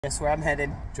Guess where I'm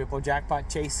headed? Triple jackpot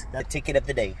chase. The ticket of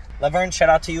the day. Laverne, shout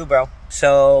out to you, bro.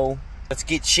 So, let's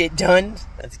get shit done.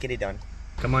 Let's get it done.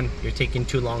 Come on, you're taking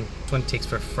too long. This one takes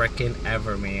for frickin'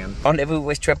 ever, man. Rendezvous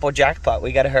with triple jackpot.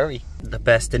 We gotta hurry. The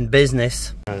best in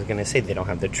business. I was gonna say they don't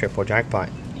have the triple jackpot.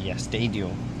 Yes, they do.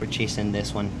 We're chasing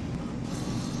this one.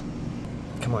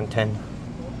 Come on, 10.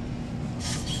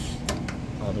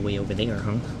 All the way over there,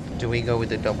 huh? Do we go with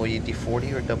the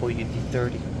WD-40 or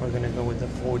WD-30? We're gonna go with the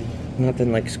 40.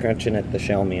 Nothing like scratching at the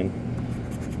shell, man.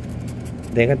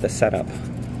 They got the setup.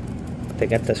 They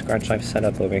got the scratch life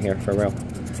setup over here, for real.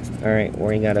 Alright,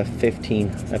 we got a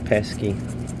 15, a pesky,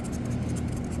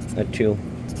 a 2,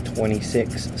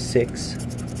 26, 6,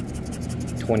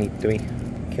 23.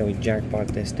 Can we jackpot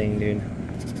this thing, dude?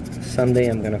 Someday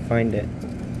I'm gonna find it.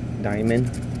 Diamond.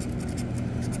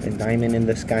 The diamond in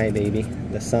the sky, baby.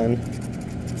 The sun.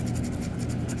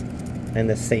 And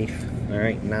the safe.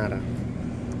 Alright, nada.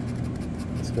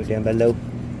 Let's go down below.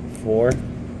 4.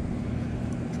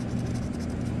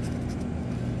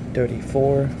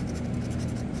 34.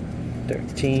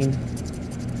 13.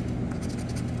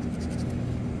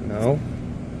 No.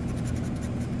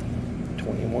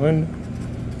 21.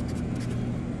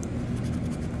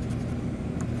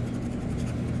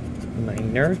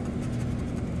 Minor.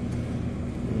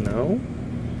 No.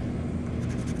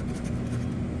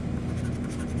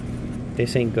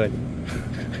 This ain't good.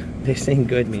 This ain't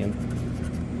good, man.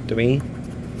 3.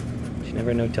 You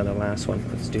never know till the last one.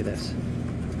 Let's do this.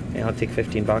 Yeah, I'll take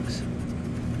 15 bucks.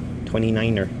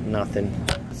 29er, nothing.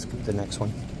 Let's get the next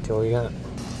one. See what we got.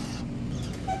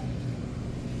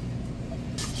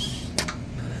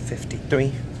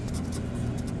 53.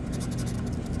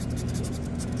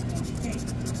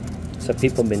 So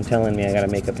people have been telling me I gotta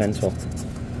make a pencil.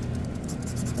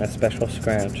 A special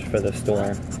scratch for the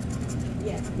store.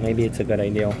 Maybe it's a good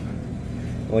idea.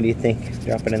 What do you think?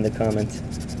 Drop it in the comments.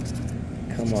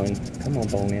 Come on,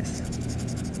 bonus.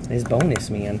 This bonus,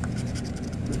 man.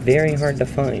 Very hard to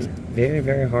find. Very,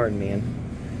 very hard, man.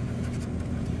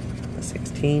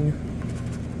 16.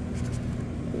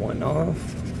 1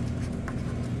 off.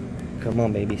 Come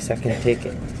on, baby. Second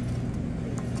ticket.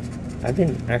 I've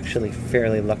been actually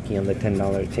fairly lucky on the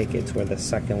 $10 tickets where the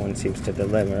second one seems to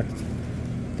deliver.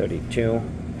 32.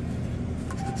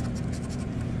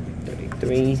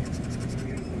 33.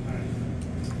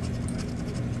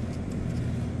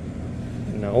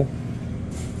 No.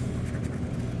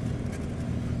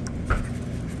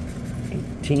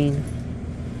 18.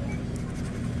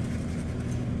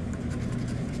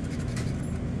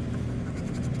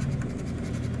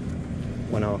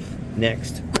 1 off.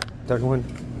 Next. Third one.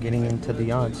 Getting into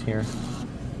the odds here.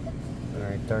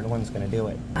 Alright, third one's gonna do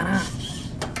it.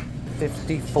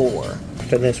 54.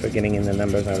 After this, we're getting in the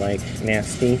numbers I like.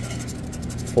 Nasty.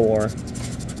 4.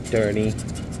 30.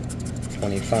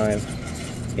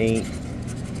 25. 8.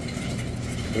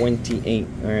 28.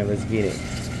 Alright, let's get it.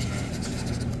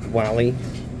 Wally.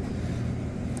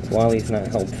 Wally's not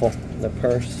helpful. The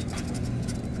purse.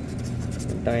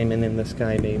 The diamond in the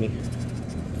sky, baby.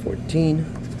 14.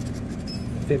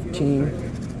 15.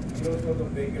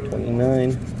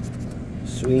 29.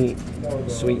 Sweet.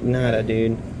 Sweet nada,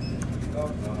 dude.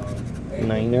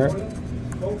 9er.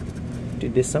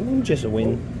 Dude, did someone just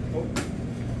win?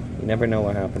 You never know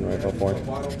what happened right before.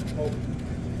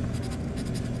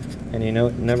 And you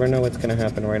never know what's gonna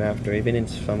happen right after, even if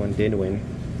someone did win.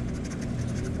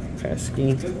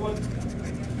 Pesky.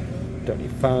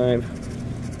 35.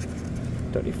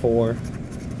 34.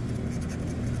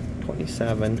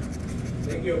 27.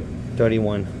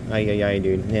 31. Ay,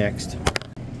 dude. Next.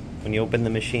 When you open the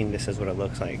machine, this is what it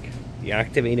looks like. You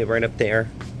activate it right up there.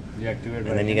 And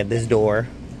then you get this door.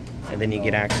 And then you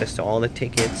get access to all the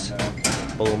tickets.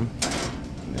 Boom.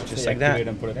 Just like that.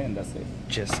 And put it in, that's it.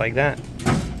 Just like that.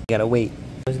 You gotta wait.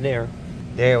 It was there.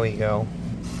 There we go.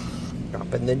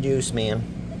 Dropping the juice, man.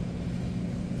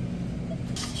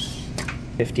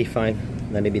 55.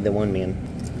 That'd be the one, man.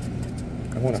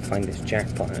 I want to find this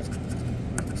jackpot.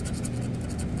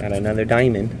 Got another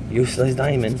diamond. Useless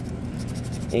diamond.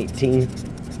 18.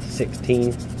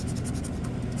 16.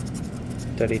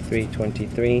 33.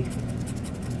 23.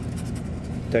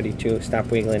 32.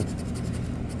 Stop wiggling.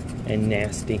 And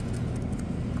nasty.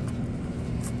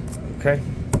 Okay.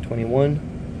 21.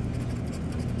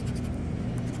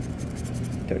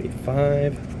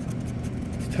 35.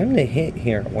 It's time to hit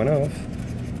here. 1 off.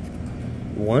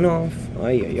 1 off.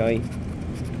 Ay.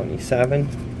 27.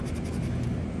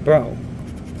 Bro.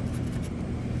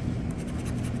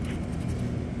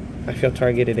 I feel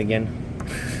targeted again.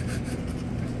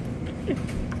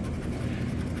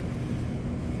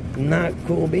 Not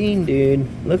cool bean, dude.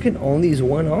 Look at all these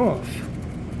 1 off.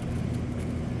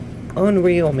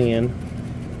 Unreal, man.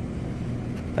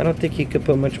 I don't think you could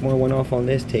put much more one off on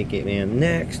this ticket, man.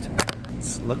 Next.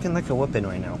 It's looking like a whooping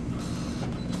right now.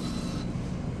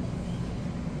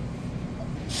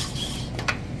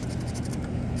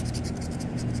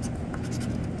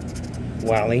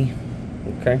 Wally.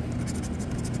 Okay.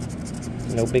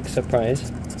 No big surprise.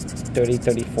 30,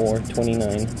 34,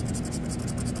 29.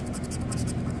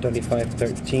 35,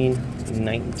 13,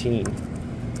 19.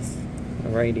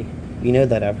 Alrighty. You know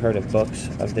that I've heard of books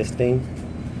of this thing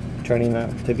turning out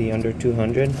to be under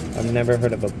 200. I've never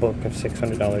heard of a book of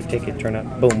 $600 ticket turn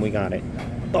out. Boom, we got it.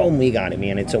 Boom, we got it,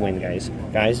 man. It's a win, guys.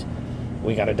 Guys,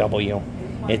 we got a W.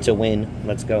 It's a win.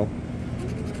 Let's go.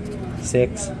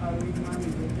 6.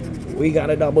 We got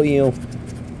a W.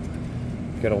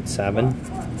 Good old 7.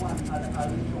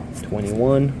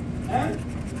 21.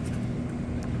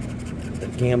 The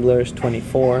Gamblers,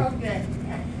 24.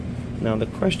 Now the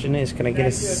question is, can I get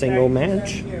a single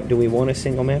match? Do we want a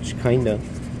single match? Kinda.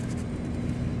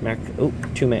 Oh,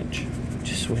 2 match.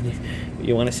 Just when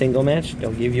you want a single match,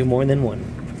 they'll give you more than one.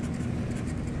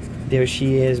 There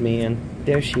she is, man.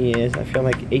 There she is. I feel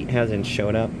like 8 hasn't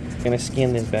showed up. I'm gonna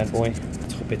scan this bad boy.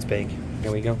 Let's hope it's big.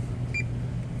 Here we go.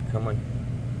 Come on.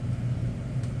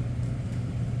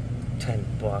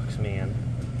 $10, man.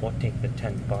 We'll take the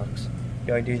 $10.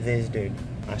 Do I do this, dude?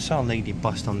 I saw a lady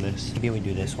bust on this. Maybe we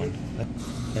do this one.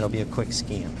 It'll be a quick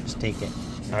scan. Just take it.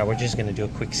 Alright, we're just gonna do a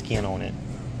quick scan on it.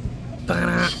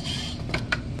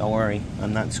 Don't worry,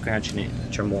 I'm not scratching it.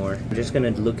 More. We're just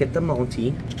gonna look at the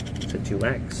multi. It's a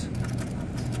 2x.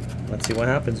 Let's see what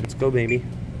happens. Let's go, baby.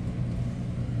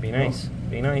 Be nice.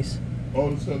 Be nice.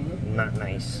 Not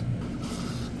nice.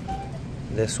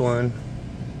 This one.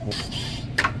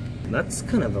 That's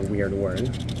kind of a weird word.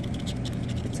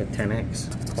 It's a 10x.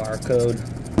 Barcode.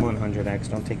 100x.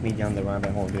 Don't take me down the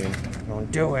rabbit hole, dude.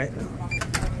 Don't do it.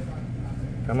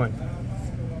 Come on.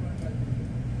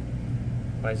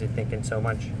 Why is it thinking so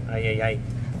much? Ay, ay, ay.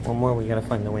 One more, we gotta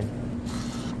find the win.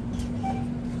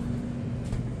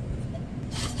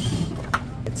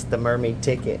 It's the mermaid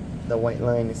ticket. The white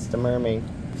line, it's the mermaid.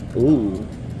 Ooh.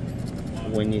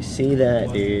 When you see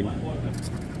that, dude.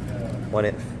 What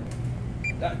if?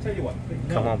 I'll tell you what.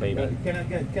 Come on, baby. Can I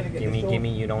get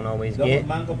Gimme, you don't always get.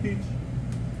 Mango peach.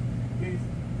 Please.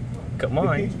 Come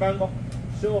on. Peach mango.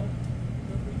 Sure.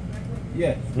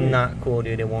 Yes. Not cool,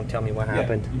 dude. It won't tell me what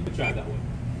happened. You can try that one.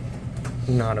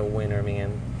 Not a winner,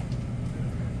 man.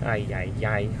 Ay, ay,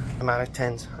 ay. I'm out of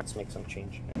 10s. Let's make some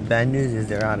change. Bad news is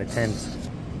they're out of 10s.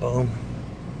 Boom.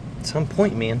 At some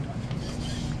point, man.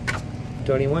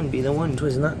 31 be the one. It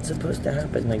was not supposed to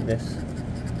happen like this.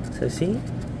 So see?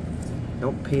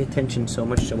 Don't pay attention so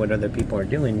much to what other people are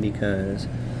doing, because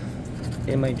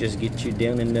it might just get you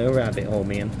down in the rabbit hole,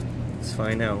 man. Let's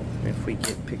find out if we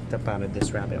get picked up out of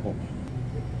this rabbit hole.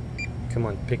 Come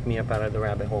on, pick me up out of the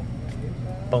rabbit hole.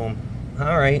 Boom.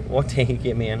 Alright, we'll take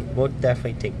it, man. We'll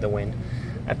definitely take the win.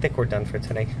 I think we're done for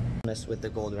today. Mess with the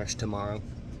gold rush tomorrow.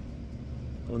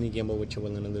 Only gamble what you're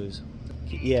willing to lose.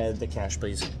 Yeah, the cash,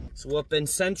 please. It's whooping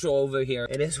central over here.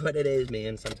 It is what it is,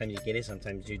 man. Sometimes you get it,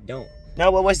 sometimes you don't.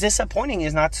 Now, what was disappointing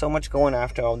is not so much going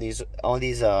after all these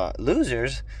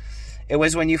losers. It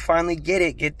was when you finally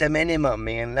get the minimum,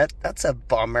 man. That's a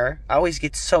bummer. I always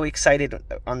get so excited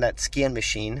on that scan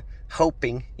machine,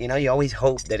 hoping, you know, you always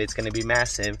hope that it's going to be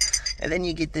massive. And then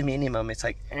you get the minimum. It's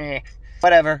like,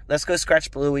 whatever. Let's go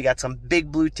scratch blue. We got some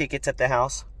big blue tickets at the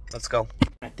house. Let's go.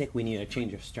 I think we need to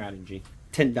change our strategy.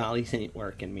 $10 ain't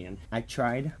working, man. I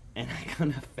tried, and I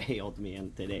kind of failed,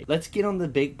 man, today. Let's get on the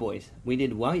big boys. We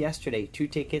did well yesterday. 2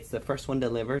 tickets. The first one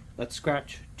delivered. Let's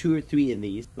scratch 2 or 3 of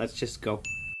these. Let's just go.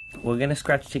 We're going to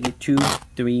scratch ticket 2,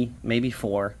 3, maybe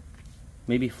 4.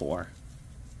 Maybe 4.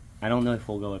 I don't know if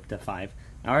we'll go up to 5.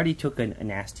 I already took a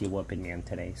nasty whooping, man,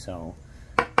 today, so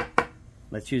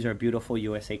let's use our beautiful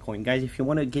USA coin. Guys, if you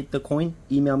want to get the coin,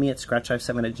 email me at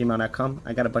scratch57@gmail.com.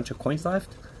 I got a bunch of coins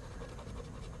left.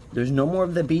 There's no more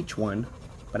of the beach one,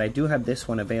 but I do have this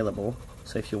one available.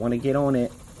 So if you want to get on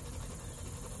it,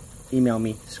 email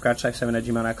me,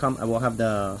 scratch57@gmail.com. I will have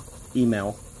the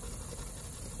email.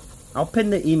 I'll pin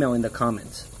the email in the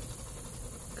comments,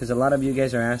 because a lot of you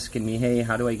guys are asking me, hey,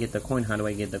 how do I get the coin? How do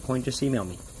I get the coin? Just email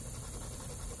me.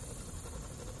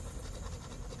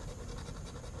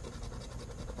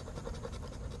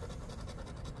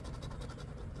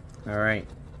 Alright,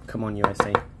 come on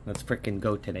USA. Let's frickin'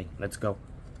 go today. Let's go.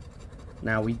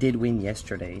 Now, we did win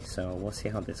yesterday, so we'll see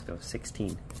how this goes.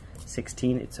 16.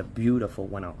 16, it's a beautiful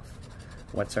one-off.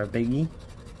 What's our biggie?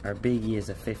 Our biggie is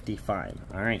a 55.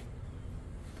 Alright.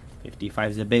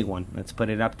 55 is a big one. Let's put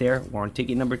it up there. We're on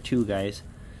ticket number 2, guys.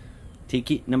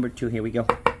 Ticket number 2. Here we go.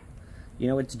 You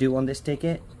know what's due on this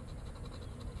ticket?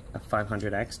 a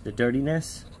 500X. The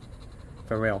dirtiness,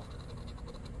 for real.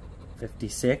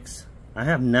 56. I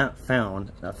have not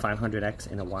found a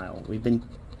 500X in a while. We've been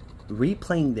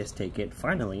replaying this ticket,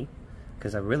 finally,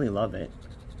 because I really love it.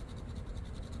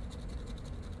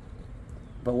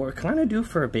 But we're kind of due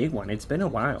for a big one. It's been a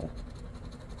while.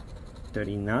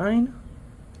 39.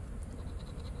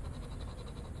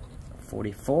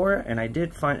 44. And I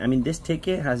did find, I mean, this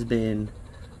ticket has been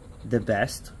the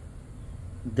best.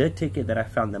 The ticket that I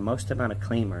found the most amount of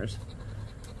claimers.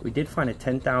 We did find a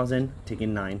 10,000, ticket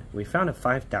 9. We found a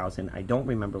 5,000. I don't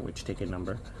remember which ticket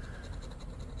number.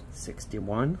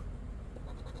 61.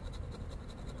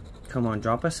 Come on,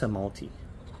 drop us a multi.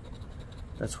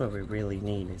 That's what we really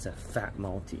need, is a fat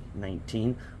multi.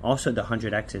 19. Also, the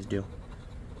 100X is due.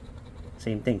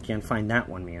 Same thing, can't find that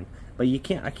one, man. But you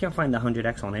can't, I can't find the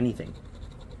 100X on anything.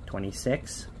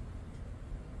 26.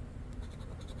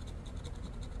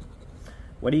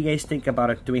 What do you guys think about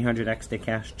a 300X to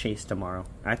cash chase tomorrow?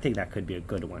 I think that could be a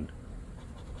good one.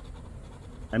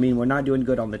 I mean, we're not doing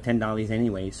good on the $10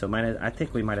 anyway, so I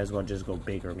think we might as well just go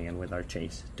bigger, man, with our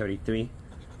chase. 33.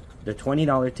 The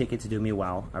 $20 tickets do me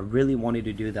well. I really wanted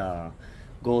to do the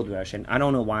Gold Rush, and I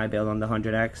don't know why I bailed on the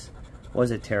 100X. It was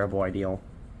a terrible idea.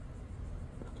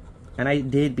 And I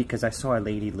did because I saw a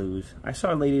lady lose. I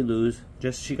saw a lady lose.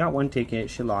 Just, she got one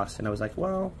ticket, she lost, and I was like,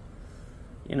 well,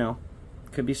 you know,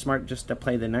 could be smart just to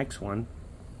play the next one.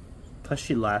 Plus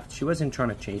she left. She wasn't trying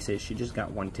to chase it. She just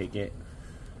got one ticket.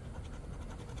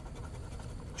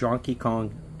 Donkey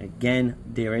Kong. Again,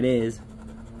 there it is.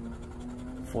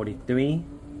 43.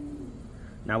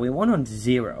 Now we won on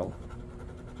 0.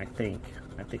 I think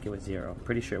it was 0.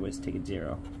 Pretty sure it was ticket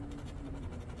 0.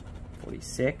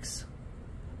 46.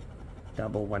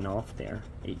 Double went off there.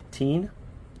 18.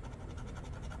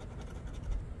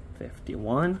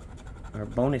 51. Our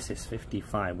bonus is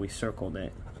 55. We circled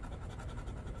it.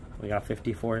 We got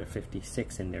 54,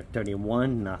 56 in there.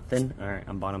 31, nothing. Alright,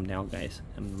 I'm bottom down, guys.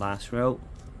 And last row.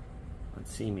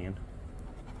 Let's see, man.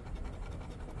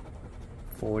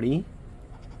 40.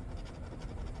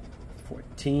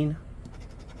 14.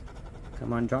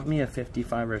 Come on, drop me a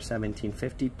 55 or 17.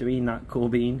 53, not cool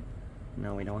bean.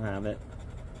 No, we don't have it.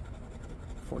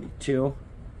 42.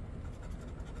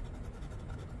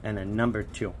 And a number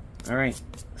 2. Alright,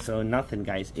 so nothing,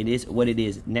 guys. It is what it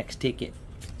is. Next ticket.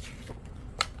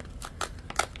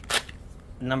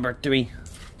 Number 3.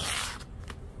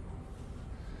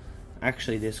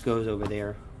 Actually, this goes over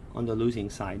there on the losing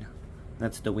side.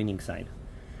 That's the winning side.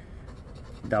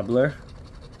 Doubler.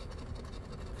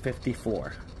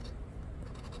 54.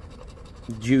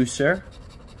 Juicer.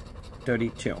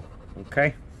 32.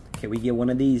 Okay? Can we get one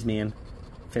of these, man?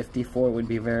 54 would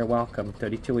be very welcome.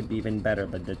 32 would be even better,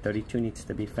 but the 32 needs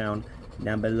to be found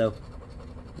down below.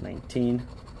 19.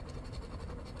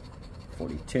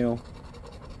 42.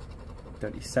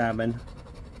 37.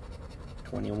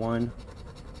 21.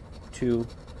 2.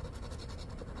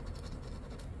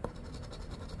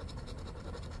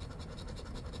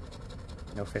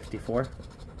 No 54.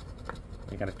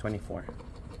 We got a 24.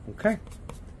 Okay.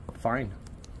 Fine.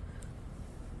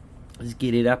 Let's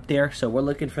get it up there. So we're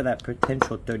looking for that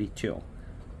potential 32.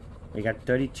 We got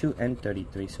 32 and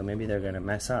 33. So maybe they're going to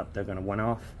mess up. They're going to one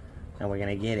off. And we're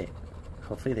going to get it.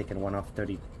 Hopefully they can one off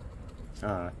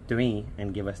 33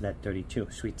 and give us that 32.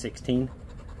 Sweet 16.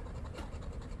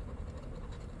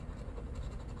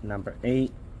 Number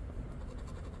 8.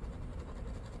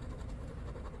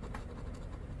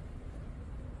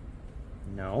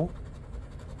 No.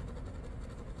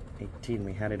 18.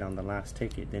 We had it on the last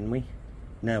ticket, didn't we?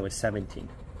 No, it was 17.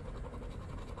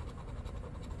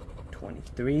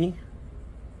 23.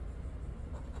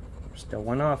 We're still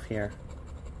one off here.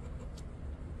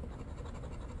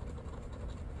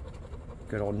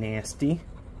 Good old nasty.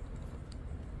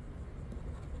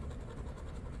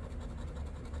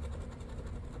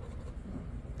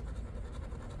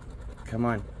 Come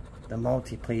on. The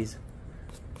multi, please.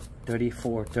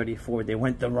 34, 34. They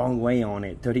went the wrong way on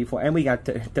it. 34. And we got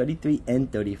 33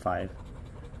 and 35.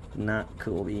 Not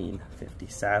cool bean.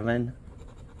 57.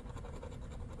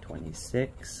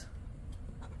 26.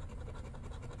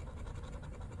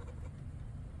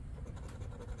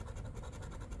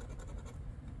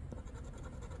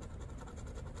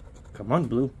 Come on,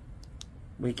 blue.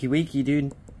 Wakey wakey,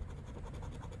 dude.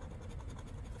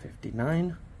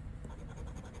 59.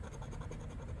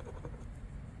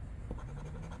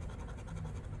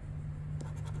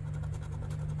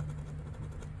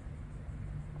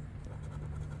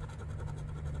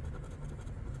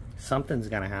 Something's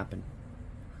gotta happen.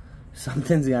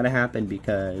 Something's gotta happen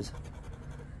because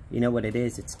you know what it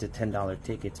is? It's the $10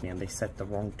 tickets, man. They set the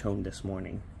wrong tone this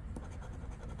morning.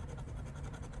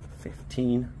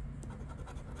 15.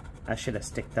 I should have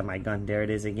stick to my gun. There it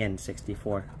is again,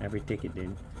 64. Every ticket,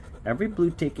 dude. Every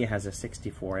blue ticket has a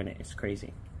 64 in it. It's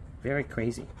crazy. Very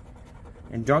crazy.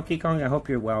 And Donkey Kong, I hope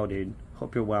you're well, dude.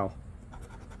 Hope you're well.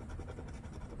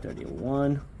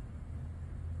 31.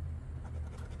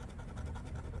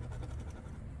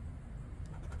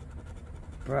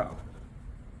 Bro.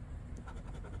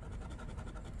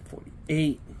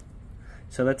 48.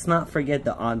 So let's not forget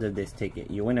the odds of this ticket.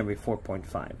 You win every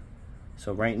 4.5.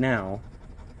 So right now,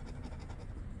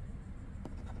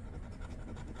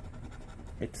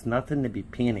 it's nothing to be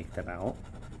panicked about.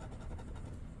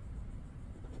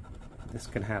 This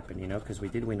could happen, you know, because we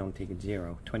did win on ticket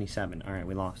 0. 27. Alright,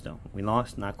 we lost though. We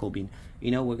lost, not cool bean.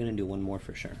 You know, we're going to do one more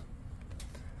for sure.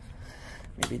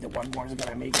 Maybe the one more is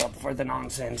going to make up for the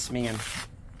nonsense, man.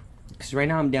 Because right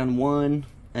now I'm down 1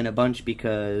 and a bunch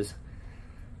because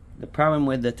the problem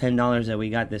with the $10 that we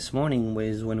got this morning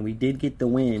was when we did get the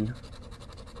win,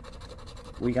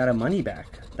 we got a money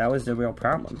back. That was the real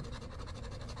problem.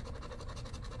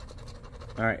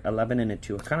 Alright, 11 and a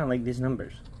 2. I kind of like these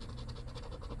numbers.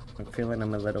 I'm feeling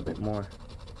them a little bit more.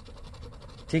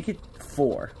 Ticket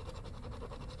 4.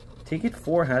 Ticket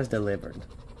 4 has delivered.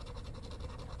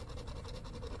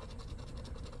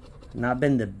 Not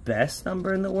been the best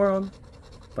number in the world,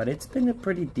 but it's been a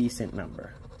pretty decent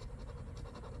number.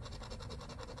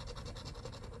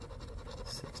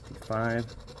 65,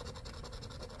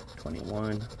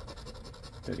 21,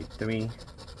 33,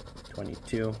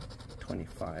 22,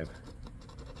 25.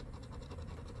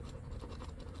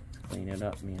 Clean it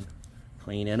up, man.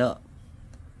 Clean it up.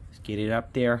 Let's get it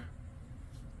up there.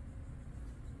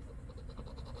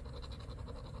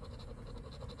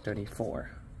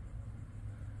 34.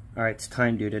 Alright, it's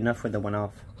time, dude. Enough with the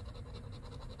one-off.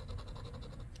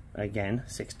 Again,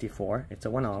 64. It's a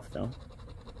one-off, though.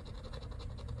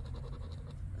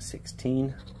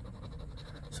 16.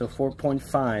 So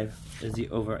 4.5 is the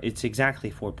over. It's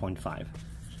exactly 4.5.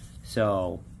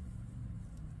 So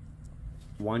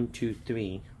 1, 2,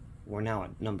 3. We're now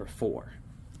at number 4.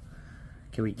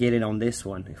 Can we get it on this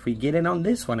one? If we get it on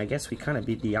this one, I guess we kind of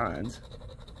beat the odds.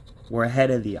 We're ahead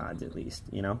of the odds, at least,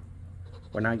 you know?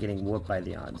 We're not getting whooped by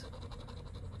the odds.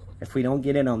 If we don't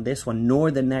get it on this one,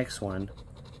 nor the next one,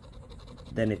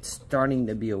 then it's starting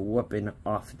to be a whooping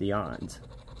off the odds.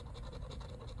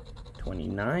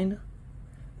 29.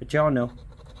 But y'all know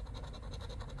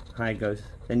how it goes.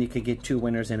 Then you could get 2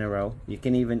 winners in a row. You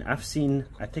can even, I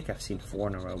think I've seen 4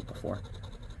 in a row before.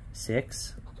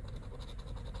 6.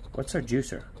 What's our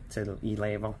juicer? It's an E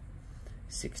label.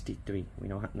 63. We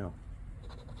don't know.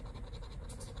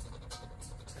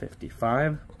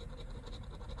 55.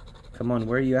 Come on,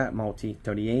 where are you at, multi?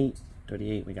 38.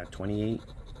 38. We got 28.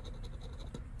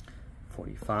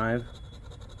 45.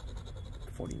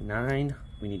 49.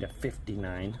 We need a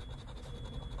 59.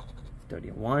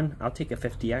 31. I'll take a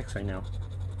 50x right now.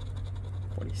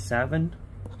 47.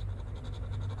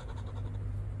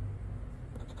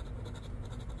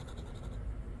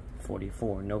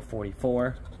 44. No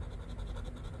 44.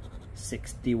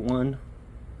 61.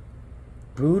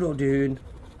 Brutal, dude.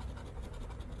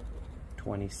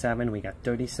 27. We got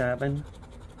 37.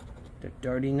 The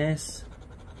dirtiness.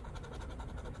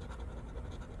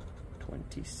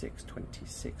 26.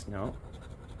 26. No.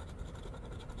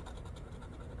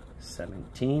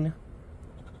 17.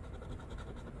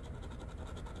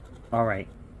 Alright.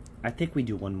 I think we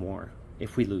do one more.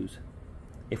 If we lose.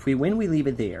 If we win, we leave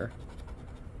it there.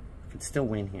 We could still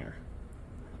win here.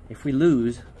 If we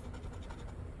lose,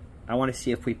 I want to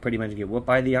see if we pretty much get whooped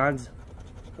by the odds,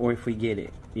 or if we get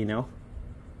it, you know?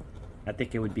 I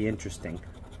think it would be interesting.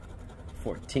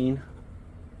 14.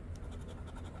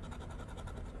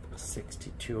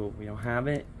 62. We don't have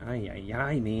it. Ay, ay,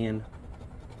 ay, man.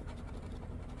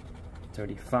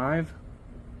 35.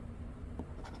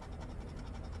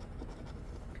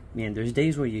 Man, there's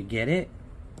days where you get it,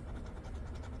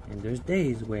 and there's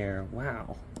days where,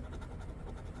 wow.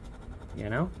 You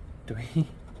know? 3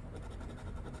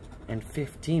 and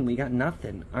 15. We got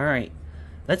nothing. Alright.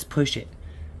 Let's push it.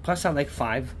 Plus, I like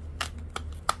 5.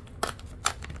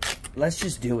 Let's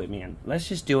just do it, man. Let's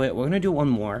just do it. We're going to do one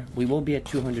more. We will be at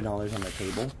 $200 on the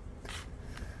table.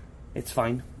 It's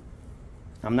fine.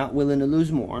 I'm not willing to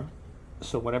lose more.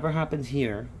 So whatever happens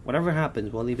here, whatever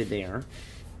happens, we'll leave it there.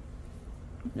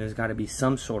 There's got to be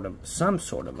some sort of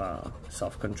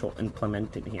self-control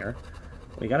implemented here.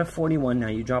 We got a 41 now.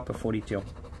 You drop a 42.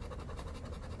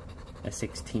 A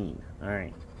 16. All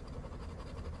right.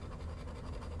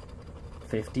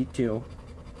 52.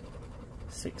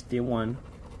 61.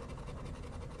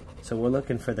 So we're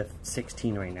looking for the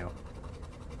 16 right now.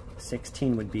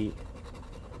 16 would be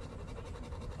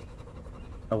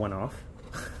A one-off.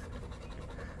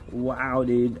 Wow,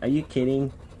 dude. Are you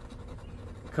kidding?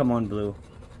 Come on, blue.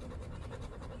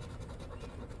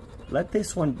 Let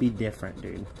this one be different,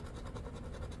 dude.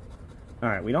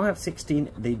 Alright, we don't have 16.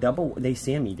 They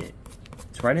sammied it.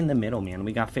 It's right in the middle, man.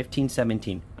 We got 15,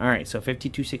 17. Alright, so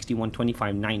 52, 61,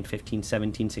 25, 9, 15,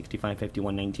 17, 65,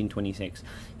 51, 19, 26.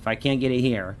 If I can't get it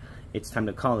here, it's time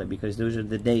to call it, because those are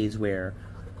the days where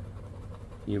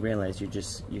you realize you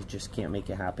just can't make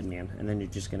it happen, man. And then you're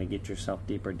just going to get yourself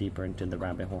deeper into the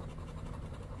rabbit hole.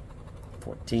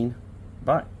 14.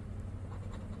 But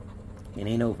it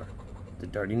ain't over. The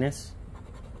dirtiness.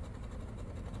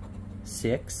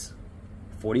 6.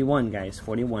 41, guys.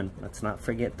 41. Let's not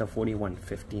forget the 41.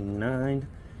 59.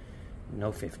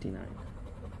 No 59.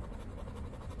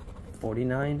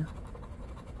 49.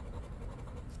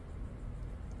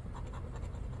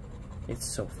 It's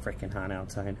so freaking hot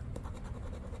outside.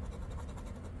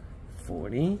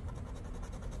 40.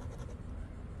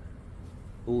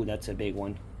 Ooh, that's a big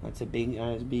one. That's a big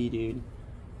ass B, dude.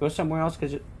 Go somewhere else,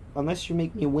 because unless you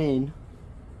make me win,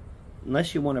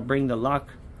 unless you want to bring the luck,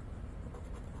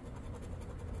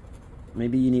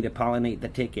 maybe you need to pollinate the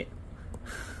ticket.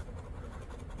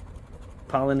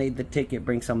 Pollinate the ticket,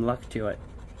 bring some luck to it.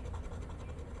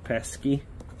 Pesky.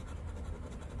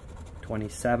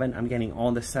 27. I'm getting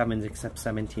all the 7s except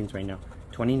 17s right now.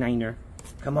 29er.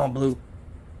 Come on, blue.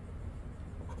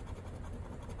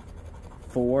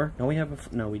 4. No, we have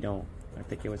a... No, we don't. I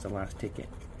think it was the last ticket.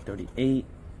 38.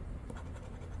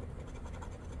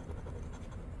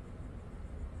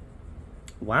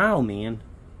 Wow, man.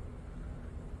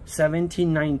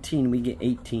 17, 19. We get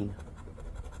 18.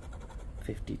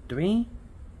 53.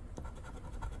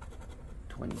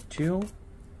 22.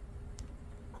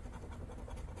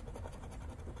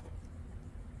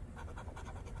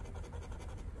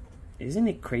 Isn't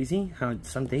it crazy how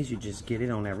some days you just get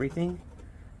it on everything,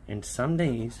 and some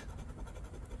days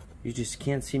you just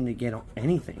can't seem to get on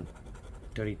anything?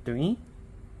 33.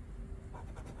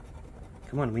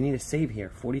 Come on, we need a save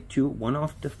here. 42. One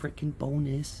off the freaking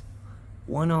bonus.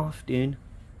 One off, dude.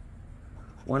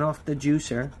 One off the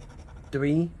juicer.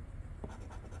 3.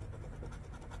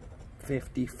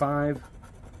 55.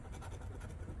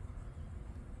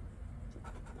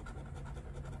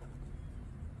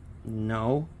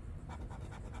 No.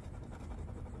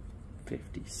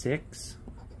 56.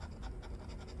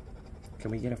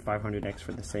 Can we get a 500x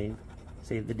for the save?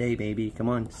 Save the day, baby. Come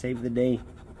on, save the day.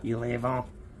 You live on.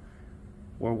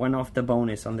 We're one off the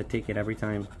bonus on the ticket every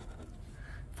time.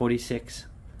 46.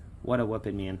 What a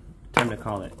whooping, man. Time to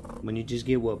call it. When you just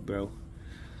get whooped, bro.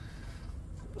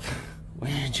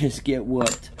 When you just get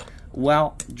whooped.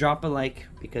 Well, drop a like,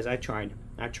 because I tried.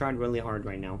 I tried really hard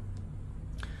right now.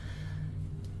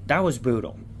 That was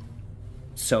brutal.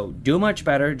 So, do much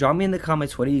better. Drop me in the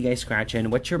comments, what are you guys scratching?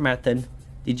 What's your method?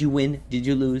 Did you win? Did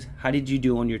you lose? How did you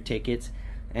do on your tickets?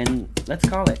 And let's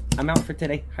call it. I'm out for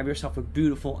today. Have yourself a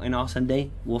beautiful and awesome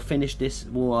day. We'll finish this.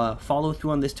 We'll follow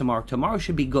through on this tomorrow. Tomorrow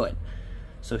should be good.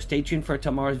 So, stay tuned for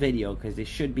tomorrow's video, because this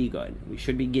should be good. We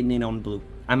should be getting in on blue.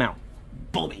 I'm out.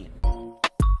 Boom.